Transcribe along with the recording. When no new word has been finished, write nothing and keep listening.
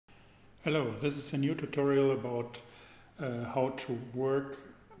Hello, this is a new tutorial about how to work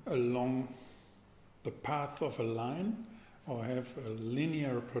along the path of a line or have a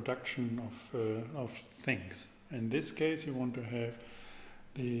linear production of things. In this case, you want to have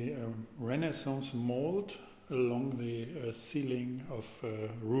the Renaissance mold along the ceiling of a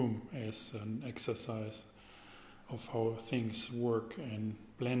room as an exercise of how things work in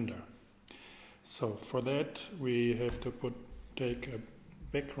Blender. So for that we have to take a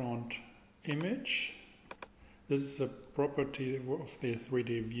background image. This is a property of the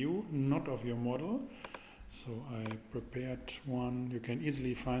 3D view, not of your model. So I prepared one. You can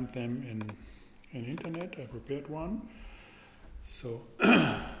easily find them in internet. I prepared one. So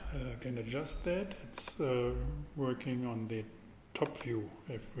I can adjust that. It's working on the top view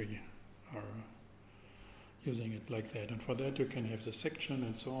if we are using it like that. And for that you can have the section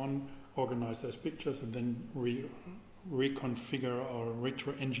and so on organized as pictures, and then reconfigure or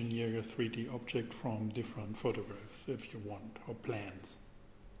retro-engineer your 3D object from different photographs if you want, or plans.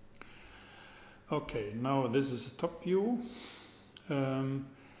 Okay, now this is a top view, and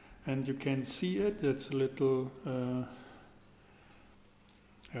you can see it. It's a little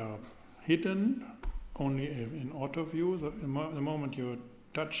hidden only in auto view. The moment you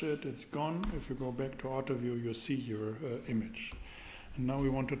touch it, it's gone. If you go back to auto view, you see your image. And now we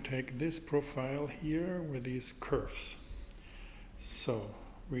want to take this profile here with these curves. So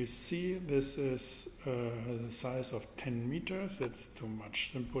we see this is the size of 10 meters. That's too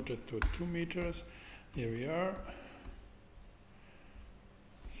much. Then put it to 2 meters. Here we are.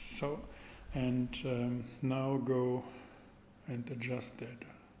 So, and now go and adjust that.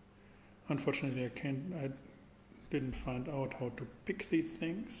 Unfortunately, I didn't find out how to pick these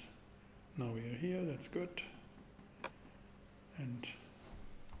things. Now we are here. That's good. And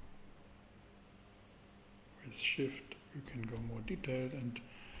with shift you can go more detailed, and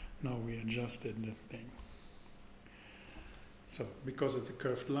now we adjusted the thing. So because of the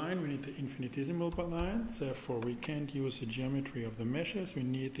curved line we need the infinitesimal lines, therefore we can't use the geometry of the meshes. We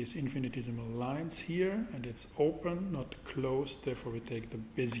need these infinitesimal lines here, and it's open, not closed, therefore we take the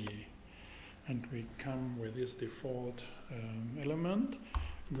Bezier. And we come with this default element,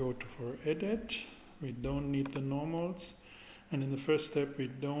 go for edit. We don't need the normals. And in the first step we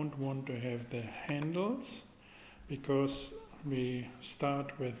don't want to have the handles, because we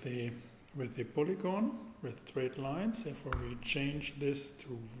start with the polygon with straight lines. Therefore we change this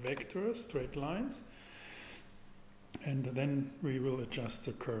to vectors, straight lines, and then we will adjust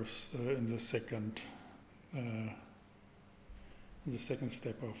the curves in the second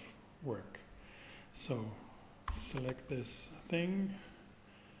step of work. So select this thing,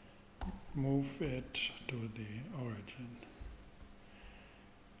 move it to the origin.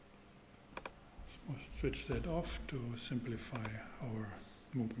 Switch that off to simplify our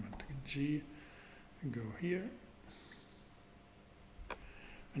movement. G, go here,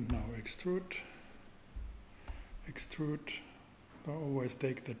 and now extrude. Extrude. Always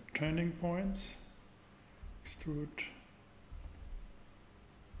take the turning points. Extrude.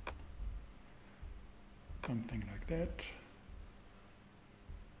 Something like that.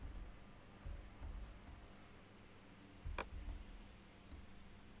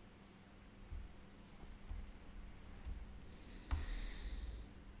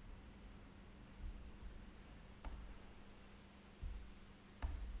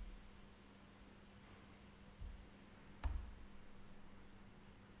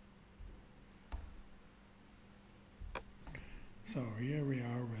 So here we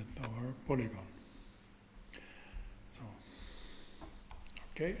are with our polygon. So,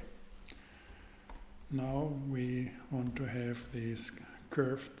 okay. Now we want to have these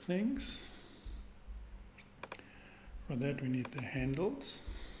curved things. For that we need the handles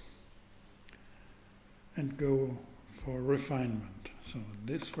and go for refinement. So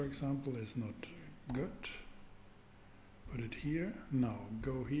this, for example, is not good. Put it here. Now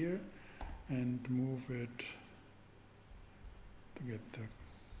go here and move it to get the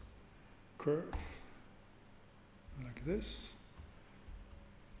curve like this.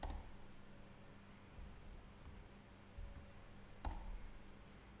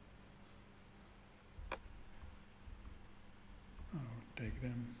 I'll take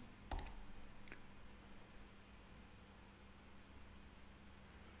them.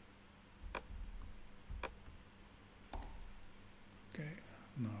 Okay,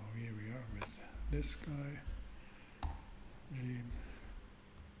 now here we are with this guy.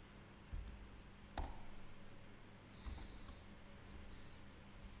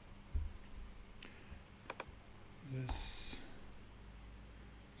 This,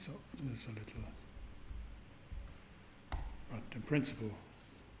 so there's a little, but in principle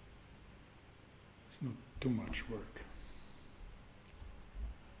too much work.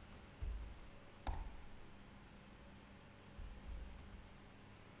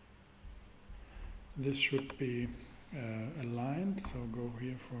 This should be aligned, so go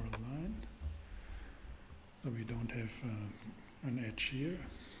here for a line, so we don't have an edge here.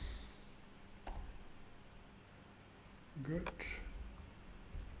 Good.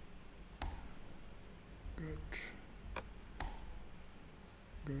 Good.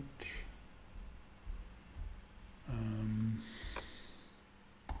 Good.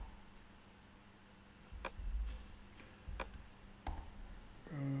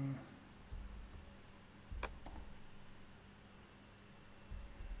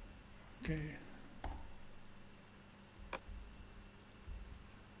 Okay.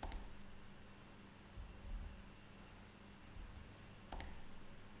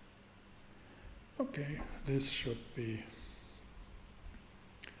 Okay, this should be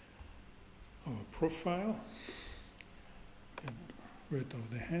our profile. Get rid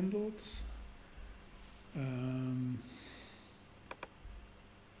of the handles. And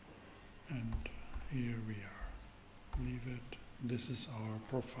here we are. Leave it. This is our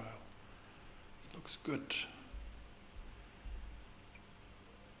profile. It looks good.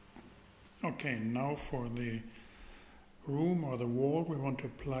 Okay, now for the room or the wall, we want to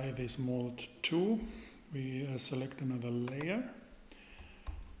apply this mold 2. We select another layer.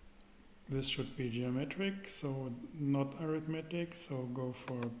 This should be geometric, so not arithmetic, so go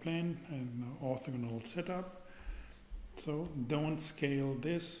for a plane and orthogonal setup. So don't scale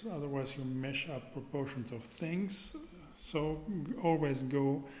this, otherwise you mesh up proportions of things. So always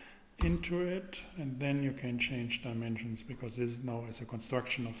go into it, and then you can change dimensions, because this now is a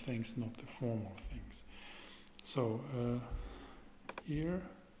construction of things, not the form of things. So here,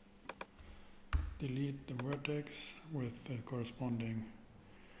 delete the vertex with the corresponding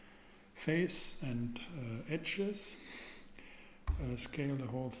face and edges. Scale the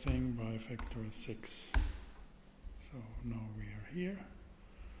whole thing by a factor of 6. So now we are here.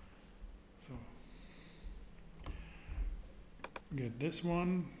 So get this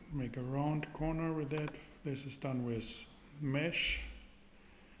one, make a round corner with that. This is done with mesh,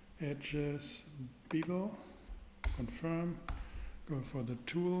 edges, bevel. Confirm, go for the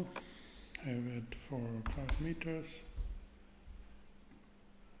tool, have it for 5 meters.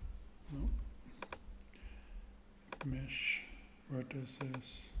 No. Mesh,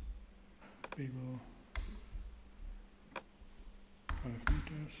 vertices, bevel, 5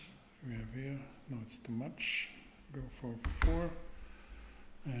 meters. We have here, no, it's too much. Go for 4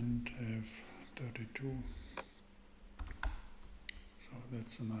 and have 32. So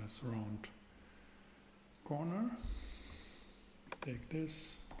that's a nice round corner. Take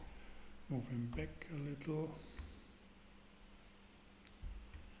this, move him back a little,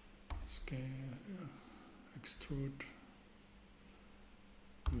 scale, extrude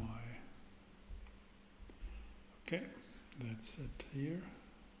Y. Okay, that's it here.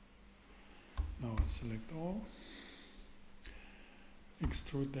 Now select all,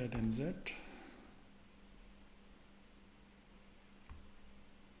 extrude that in Z.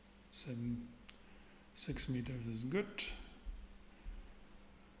 6 meters is good.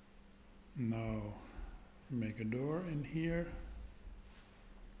 Now make a door in here.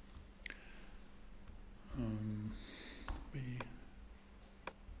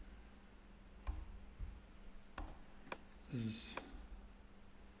 This is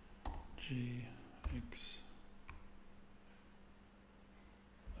G, X.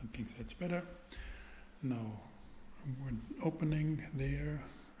 I think that's better. Now one opening there,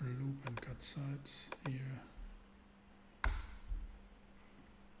 loop and cut sides here.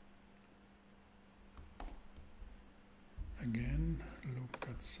 Again, loop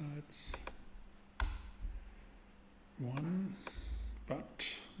cut sides. 1,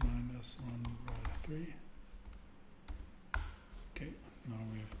 but minus 1/3. Okay, now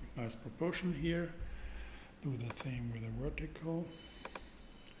we have a nice proportion here. Do the same with a vertical.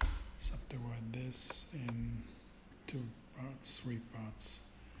 Subdivide this in 2 parts, 3 parts,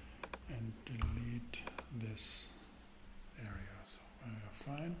 and delete this area. So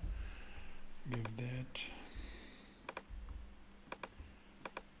fine. Give that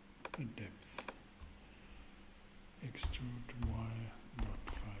a depth. Extrude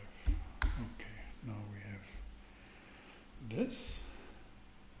Y.5. Okay, now we have this.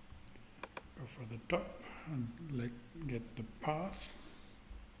 Go for the top and get the path.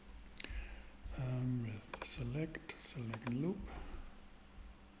 With select loop.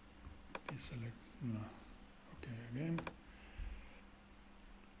 Deselect. No. Okay, again.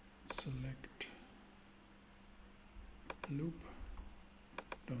 Select loop.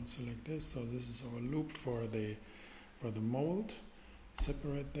 don't select this. So this is our loop for the mold.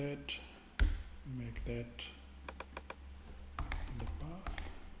 Separate that, make that the path,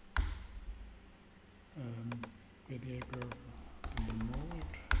 radial curve and the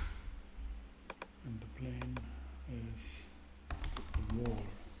mold, and the plane is the wall.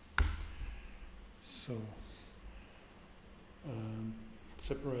 So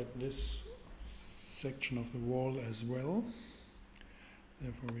separate this section of the wall as well.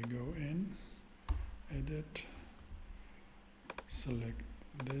 Therefore we go in, edit, select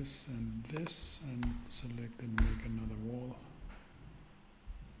this, and select and make another wall.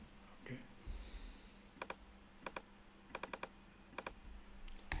 Okay.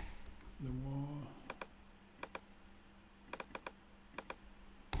 The wall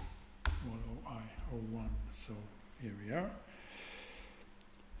OI01. So here we are.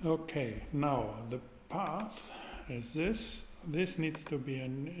 Okay, now the path is this. This needs to be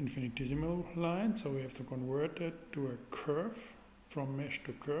an infinitesimal line, so we have to convert it to a curve, from mesh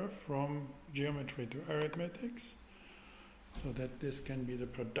to curve, from geometry to arithmetics, so that this can be the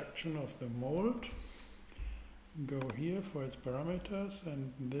production of the mold. Go here for its parameters,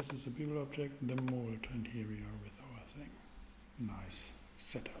 and this is the people object, the mold, and here we are with our thing. Nice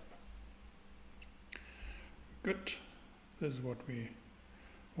setup. Good. This is what we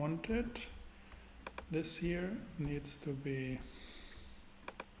wanted. This here needs to be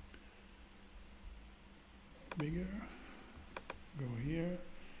bigger. Go here,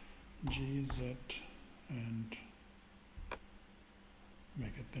 G, Z, and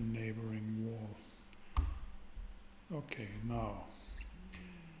make it the neighboring wall. Okay, now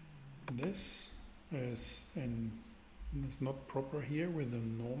this is not proper here with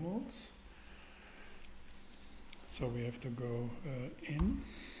the normals. So we have to go in,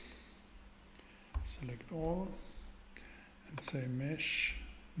 select all, and say mesh,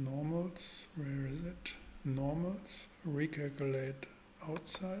 normals, where is it? Normals, recalculate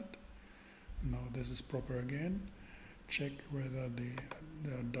outside. Now this is proper again. Check whether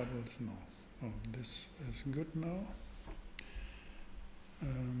there are doubles. No. Oh, this is good now.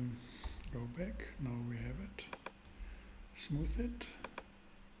 Go back. Now we have it. Smooth it.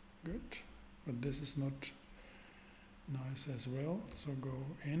 Good. But this is not nice as well. So go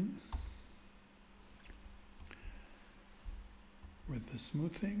in with the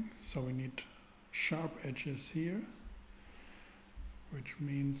smoothing. So we need sharp edges here, which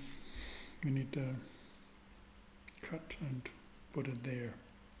means we need to cut and put it there.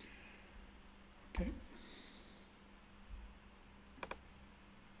 Okay.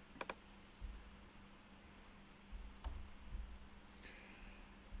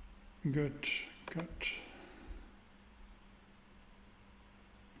 Good. Cut.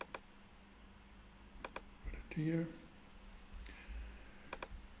 Put it here.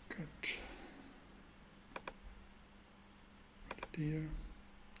 Cut. Put it here.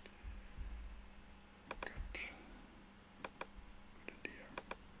 Cut. Put it here.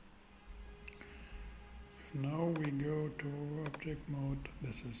 If now we go to object mode,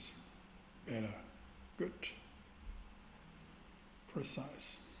 this is better. Good.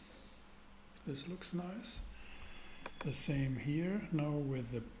 Precise. This looks nice. The same here, now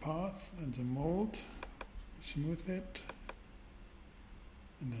with the path and the mold. Smooth it.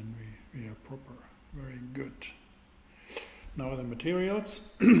 And then we are proper. Very good. Now the materials.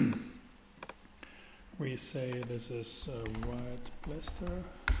 We say this is white plaster.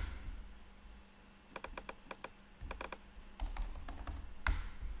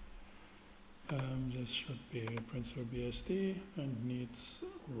 This should be principal BSD and needs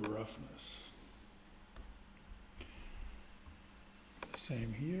roughness. The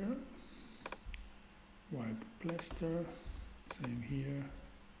same here. White plaster. Same here.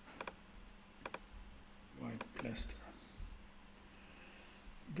 White plaster.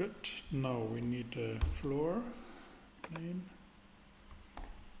 Good. Now we need a floor plane.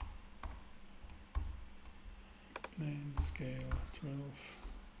 Plane scale 12.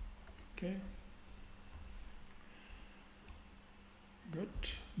 Okay.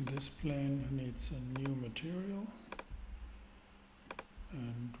 Good. This plane needs a new material,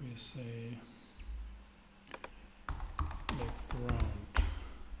 and we say background.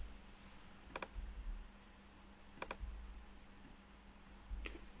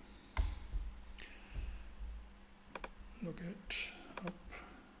 Okay. Look it up.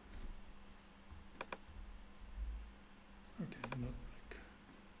 Okay, not black.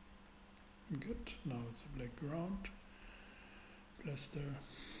 Good. Now it's a black ground. Plaster.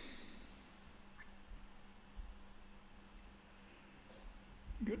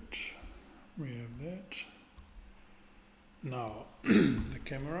 Good. We have that. Now the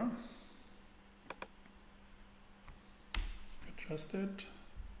camera, adjust it,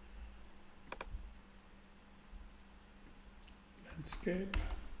 landscape,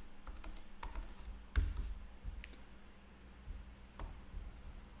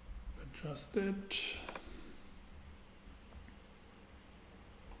 adjust it,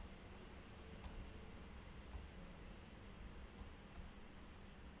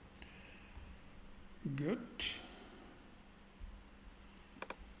 good.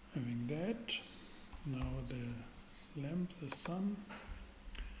 Having that, now the lamp, the sun.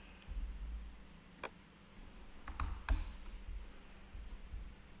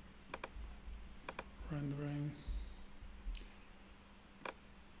 Rendering.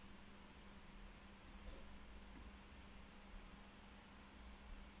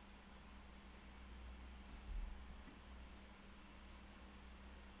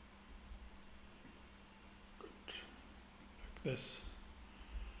 Good. Like this.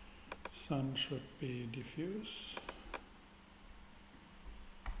 Sun should be diffuse.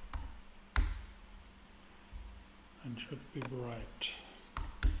 And should be bright.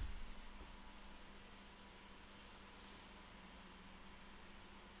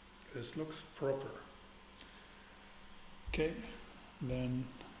 This looks proper. Okay, then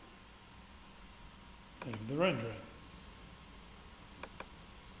have the rendering.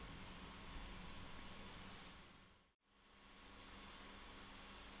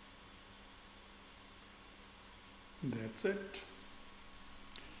 That's it.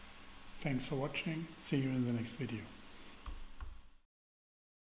 Thanks for watching. See you in the next video.